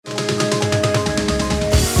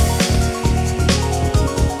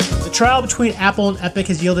trial between Apple and Epic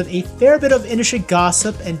has yielded a fair bit of industry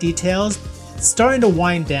gossip and details. It's starting to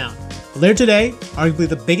wind down. Later today, arguably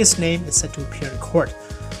the biggest name is set to appear in court.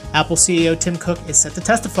 Apple CEO Tim Cook is set to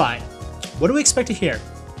testify. What do we expect to hear?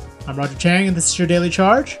 I'm Roger Chang, and this is your Daily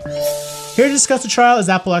Charge. Here to discuss the trial is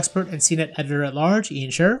Apple expert and CNET editor-at-large, Ian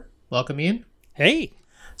Sherr. Welcome, Ian. Hey.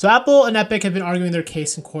 So Apple and Epic have been arguing their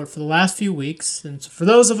case in court for the last few weeks. And for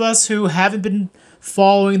those of us who haven't been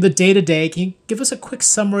following the day-to-day, can you give us a quick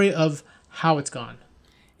summary of how it's gone?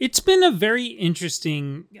 It's been a very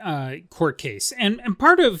interesting court case. And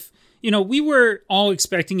part of, we were all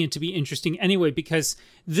expecting it to be interesting anyway, because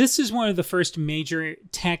this is one of the first major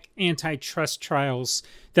tech antitrust trials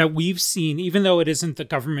that we've seen, even though it isn't the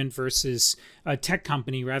government versus a tech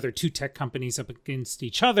company, rather two tech companies up against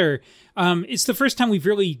each other. It's the first time we've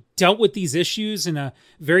really dealt with these issues in a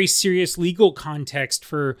very serious legal context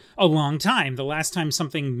for a long time. The last time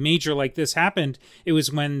something major like this happened, it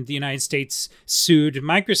was when the United States sued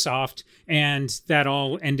Microsoft, and that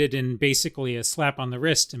all ended in basically a slap on the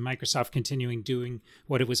wrist and Microsoft continuing doing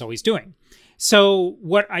what it was always doing. So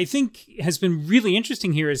what I think has been really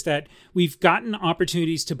interesting here is that we've gotten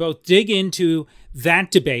opportunities to both dig into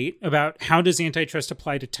that debate about how does antitrust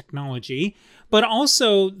apply to technology, but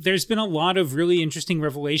also there's been a lot of really interesting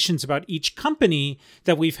revelations about each company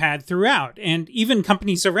that we've had throughout, and even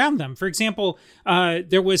companies around them. For example,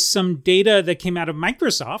 there was some data that came out of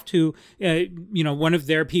Microsoft, who, one of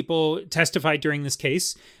their people testified during this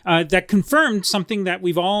case, that confirmed something that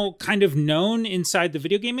we've all kind of known inside the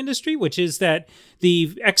video game industry, which is that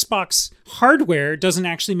the Xbox hardware doesn't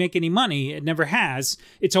actually make any money. It never has.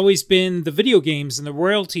 It's always been the video games and the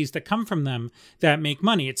royalties that come from them that make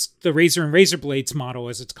money. It's the razor and razor blades model,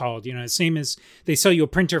 as it's called. Same as they sell you a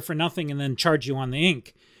printer for nothing and then charge you on the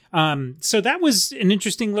ink. So that was an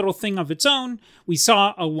interesting little thing of its own. We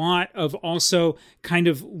saw a lot of also kind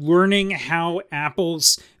of learning how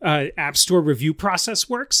Apple's App Store review process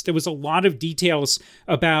works. There was a lot of details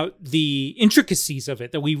about the intricacies of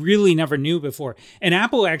it that we really never knew before. And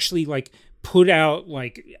Apple actually put out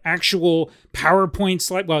actual PowerPoint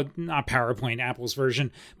slide, well, not PowerPoint, Apple's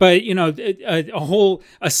version, but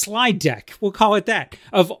a slide deck, we'll call it that,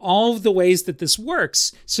 of all of the ways that this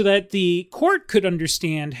works so that the court could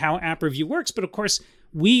understand how app review works. But of course,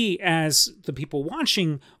 we as the people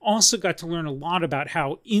watching also got to learn a lot about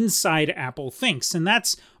how inside Apple thinks. And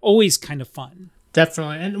that's always kind of fun.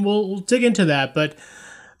 Definitely. And we'll dig into that. But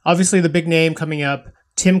obviously the big name coming up,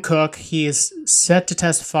 Tim Cook, he is set to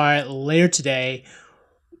testify later today.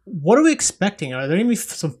 What are we expecting? Are there going to be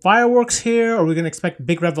some fireworks here? Are we going to expect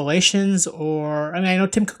big revelations? Or, I know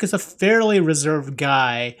Tim Cook is a fairly reserved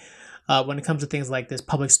guy when it comes to things like this,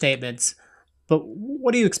 public statements. But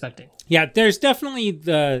what are you expecting? Yeah, there's definitely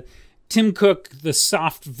the Tim Cook, the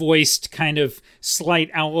soft-voiced kind of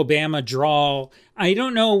slight Alabama drawl. I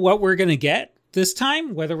don't know what we're going to get this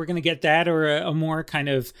time, whether we're going to get that or a more kind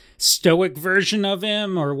of stoic version of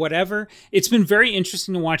him or whatever. It's been very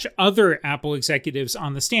interesting to watch other Apple executives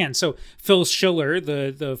on the stand. So Phil Schiller,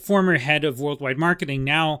 the former head of worldwide marketing,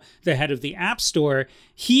 now the head of the App Store,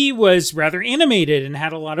 he was rather animated and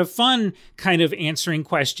had a lot of fun kind of answering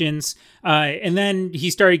questions. And then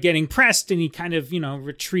he started getting pressed and he kind of,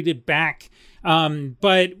 retreated back.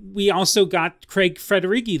 But we also got Craig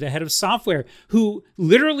Federighi, the head of software, who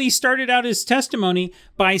literally started out his testimony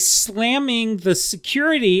by slamming the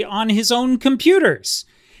security on his own computers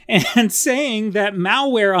and saying that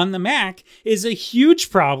malware on the Mac is a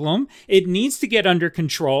huge problem. It needs to get under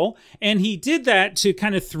control. And he did that to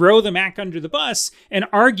kind of throw the Mac under the bus and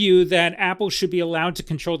argue that Apple should be allowed to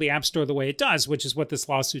control the App Store the way it does, which is what this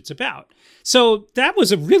lawsuit's about. So that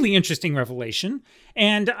was a really interesting revelation.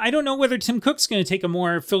 And I don't know whether Tim Cook's going to take a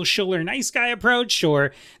more Phil Schiller nice guy approach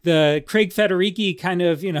or the Craig Federighi kind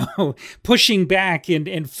of, pushing back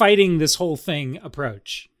and fighting this whole thing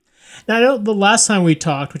approach. Now, I know the last time we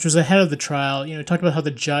talked, which was ahead of the trial, talked about how the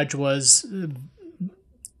judge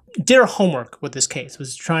did her homework with this case,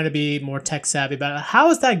 was trying to be more tech savvy about it. How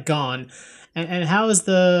has that gone? And how is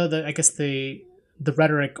the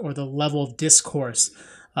rhetoric or the level of discourse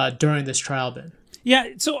during this trial been?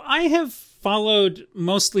 Yeah, so I have followed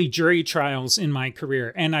mostly jury trials in my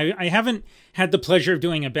career, and I haven't had the pleasure of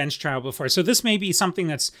doing a bench trial before. So this may be something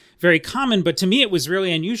that's very common, but to me it was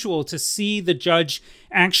really unusual to see the judge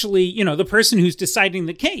actually, the person who's deciding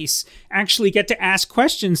the case actually get to ask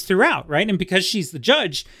questions throughout, right? And because she's the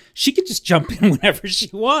judge, she could just jump in whenever she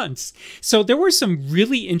wants. So there were some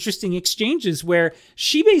really interesting exchanges where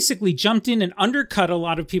she basically jumped in and undercut a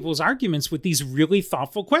lot of people's arguments with these really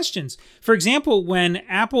thoughtful questions. For example, when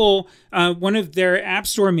Apple, one of their App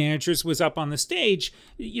Store managers was up on the stage,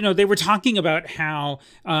 they were talking about how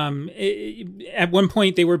at one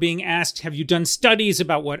point they were being asked, have you done studies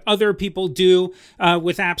about what other people do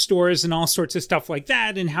with app stores and all sorts of stuff like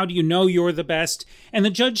that? And how do you know you're the best? And the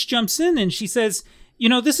judge jumps in and she says,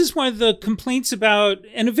 this is one of the complaints about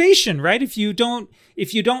innovation, right? If you don't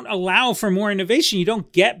allow for more innovation, you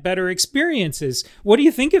don't get better experiences. What do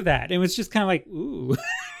you think of that? And it was just kind of like, ooh.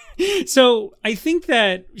 So I think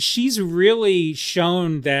that she's really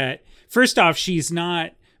shown that, first off, she's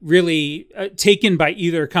not really taken by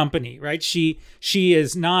either company, right? She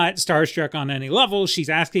is not starstruck on any level. She's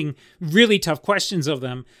asking really tough questions of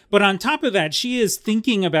them. But on top of that, she is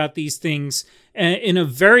thinking about these things in a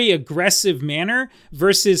very aggressive manner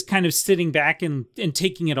versus kind of sitting back and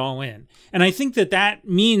taking it all in. And I think that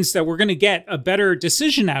means that we're going to get a better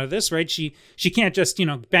decision out of this, right? She can't just,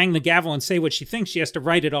 bang the gavel and say what she thinks. She has to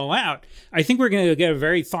write it all out. I think we're going to get a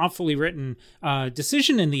very thoughtfully written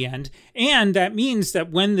decision in the end. And that means that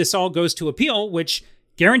when this all goes to appeal, which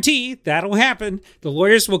guarantee that'll happen, the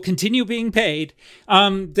lawyers will continue being paid,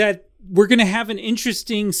 that we're going to have an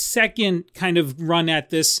interesting second kind of run at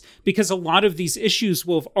this because a lot of these issues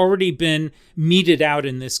will have already been meted out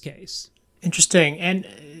in this case. Interesting. And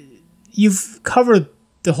you've covered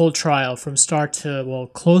the whole trial from start to,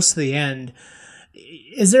 close to the end.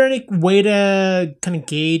 Is there any way to kind of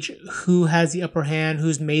gauge who has the upper hand,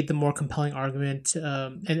 who's made the more compelling argument,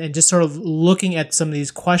 and just sort of looking at some of these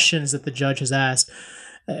questions that the judge has asked,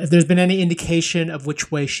 if there's been any indication of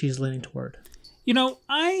which way she's leaning toward?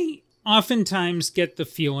 I oftentimes get the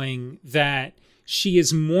feeling that she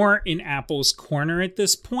is more in Apple's corner at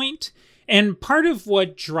this point. And part of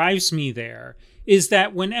what drives me there is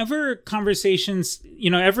that whenever conversations,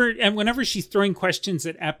 whenever she's throwing questions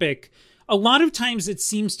at Epic, a lot of times it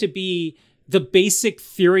seems to be the basic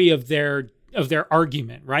theory of their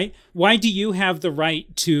argument, right? Why do you have the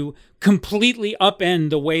right to completely upend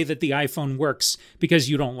the way that the iPhone works because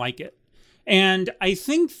you don't like it? And I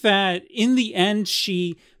think that in the end,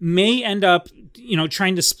 she may end up,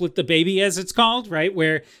 trying to split the baby, as it's called, right?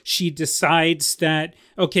 Where she decides that,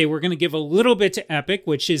 okay, we're going to give a little bit to Epic,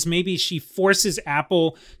 which is maybe she forces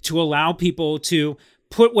Apple to allow people to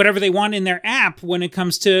put whatever they want in their app when it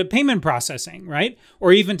comes to payment processing, right?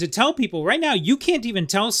 Or even to tell people right now, you can't even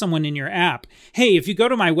tell someone in your app, hey, if you go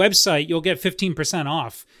to my website, you'll get 15%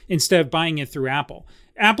 off instead of buying it through Apple.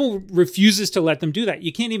 Apple refuses to let them do that.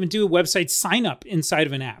 You can't even do a website sign up inside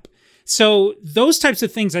of an app. So those types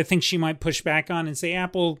of things I think she might push back on and say,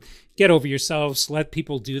 Apple, get over yourselves, let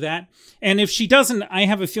people do that. And if she doesn't, I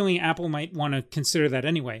have a feeling Apple might want to consider that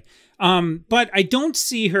anyway. But I don't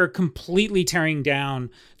see her completely tearing down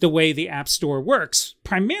the way the App Store works,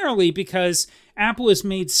 primarily because Apple has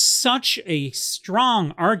made such a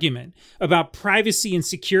strong argument about privacy and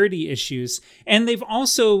security issues. And they've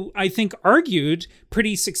also, I think, argued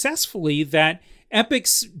pretty successfully that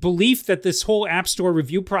Epic's belief that this whole App Store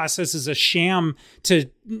review process is a sham to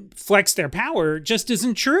flex their power just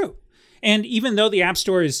isn't true. And even though the App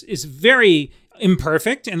Store is very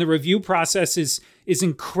imperfect and the review process is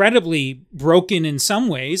incredibly broken in some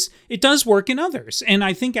ways, it does work in others. And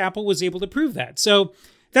I think Apple was able to prove that. So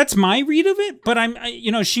that's my read of it. But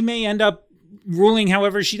she may end up ruling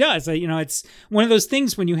however she does. It's one of those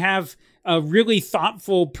things when you have a really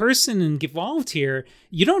thoughtful person involved here,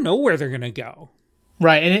 you don't know where they're going to go.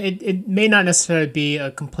 Right, and it may not necessarily be a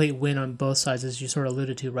complete win on both sides, as you sort of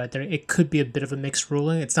alluded to right there. It could be a bit of a mixed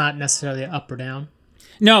ruling. It's not necessarily up or down.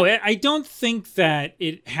 No, I don't think that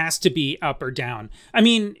it has to be up or down. I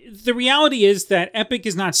mean, the reality is that Epic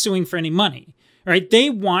is not suing for any money, right? They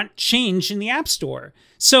want change in the App Store.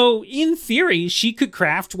 So in theory, she could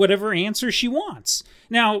craft whatever answer she wants.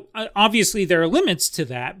 Now, obviously, there are limits to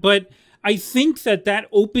that, but I think that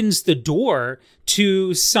opens the door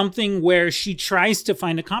to something where she tries to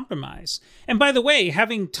find a compromise. And by the way,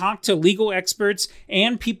 having talked to legal experts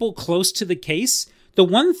and people close to the case, the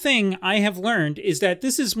one thing I have learned is that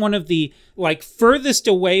this is one of the furthest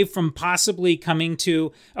away from possibly coming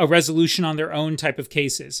to a resolution on their own type of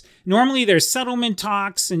cases. Normally there's settlement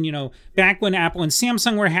talks, and back when Apple and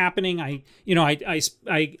Samsung were happening, I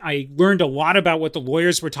learned a lot about what the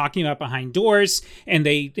lawyers were talking about behind doors, and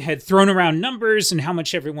they had thrown around numbers and how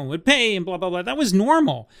much everyone would pay and blah blah blah. That was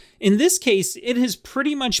normal. In this case, it has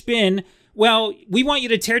pretty much been, well, we want you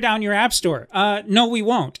to tear down your App Store. No, we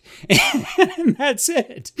won't. And that's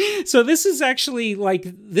it. So this is actually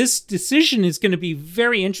this decision is going to be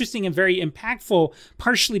very interesting and very impactful,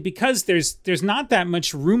 partially because there's not that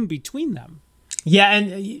much room between them. Yeah,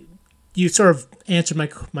 and you sort of answered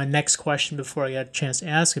my next question before I got a chance to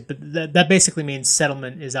ask it, but that basically means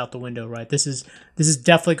settlement is out the window, right? This is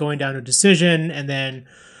definitely going down to a decision and then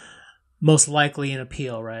most likely an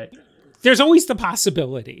appeal, right? there's always the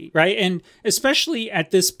possibility, right? And especially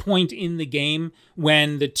at this point in the game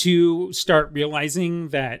when the two start realizing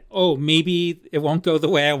that, oh, maybe it won't go the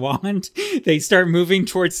way I want, they start moving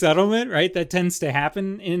towards settlement, right? That tends to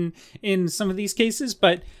happen in some of these cases.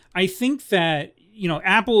 But I think that,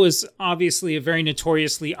 Apple is obviously a very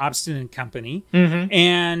notoriously obstinate company. Mm-hmm.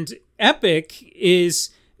 And Epic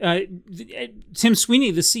is... Tim Sweeney,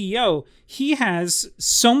 the CEO, he has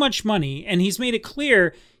so much money, and he's made it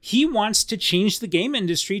clear he wants to change the game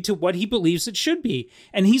industry to what he believes it should be.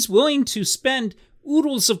 And he's willing to spend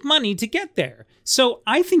oodles of money to get there. So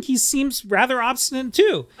I think he seems rather obstinate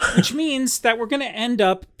too, which means that we're going to end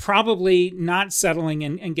up probably not settling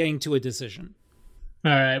and getting to a decision. All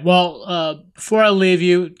right. Well, before I leave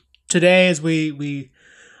you, today as we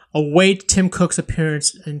await Tim Cook's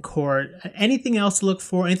appearance in court, anything else to look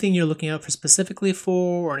for? Anything you're looking out for specifically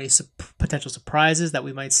for, or any potential surprises that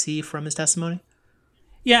we might see from his testimony?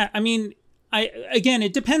 Yeah, I mean, again,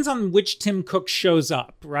 it depends on which Tim Cook shows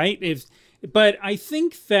up, right? But I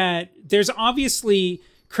think that there's obviously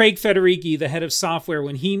Craig Federighi, the head of software,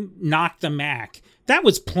 when he knocked the Mac, that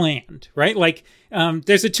was planned, right? Like,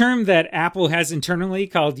 there's a term that Apple has internally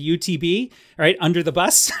called UTB, right? Under the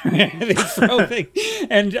bus. They throw things.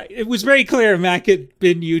 And it was very clear Mac had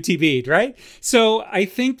been UTB'd, right? So I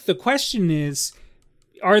think the question is,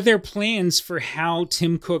 are there plans for how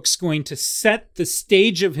Tim Cook's going to set the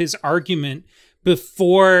stage of his argument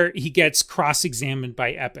before he gets cross-examined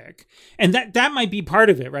by Epic? And that might be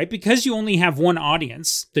part of it, right? Because you only have one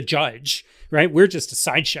audience, the judge, right? We're just a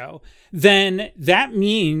sideshow. Then that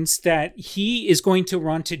means that he is going to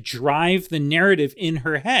want to drive the narrative in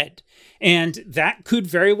her head. And that could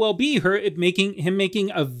very well be him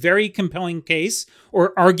making a very compelling case,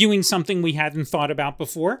 or arguing something we hadn't thought about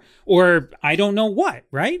before, or I don't know what,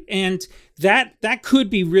 right? And that could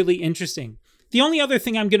be really interesting. The only other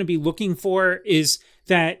thing I'm going to be looking for is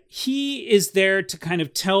that he is there to kind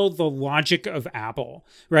of tell the logic of Apple,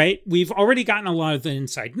 right? We've already gotten a lot of the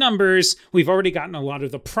inside numbers. We've already gotten a lot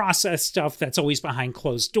of the process stuff that's always behind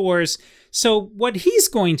closed doors. So what he's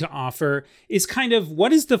going to offer is kind of,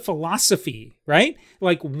 what is the philosophy, right?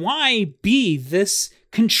 Like, why be this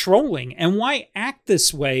controlling and why act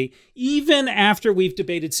this way even after we've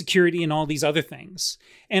debated security and all these other things?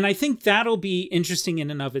 And I think that'll be interesting in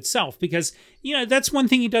and of itself, because, that's one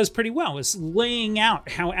thing he does pretty well, is laying out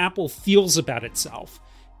how Apple feels about itself.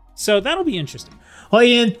 So that'll be interesting. Well,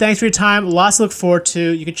 Ian, thanks for your time. Lots to look forward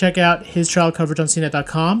to. You can check out his trial coverage on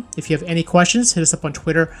CNET.com. If you have any questions, hit us up on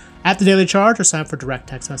Twitter @TheDailyCharge, or sign up for direct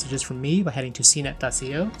text messages from me by heading to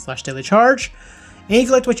cnet.co/dailycharge. And if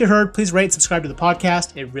you liked what you heard, please rate and subscribe to the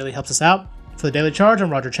podcast. It really helps us out. For The Daily Charge, I'm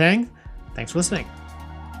Roger Chang. Thanks for listening.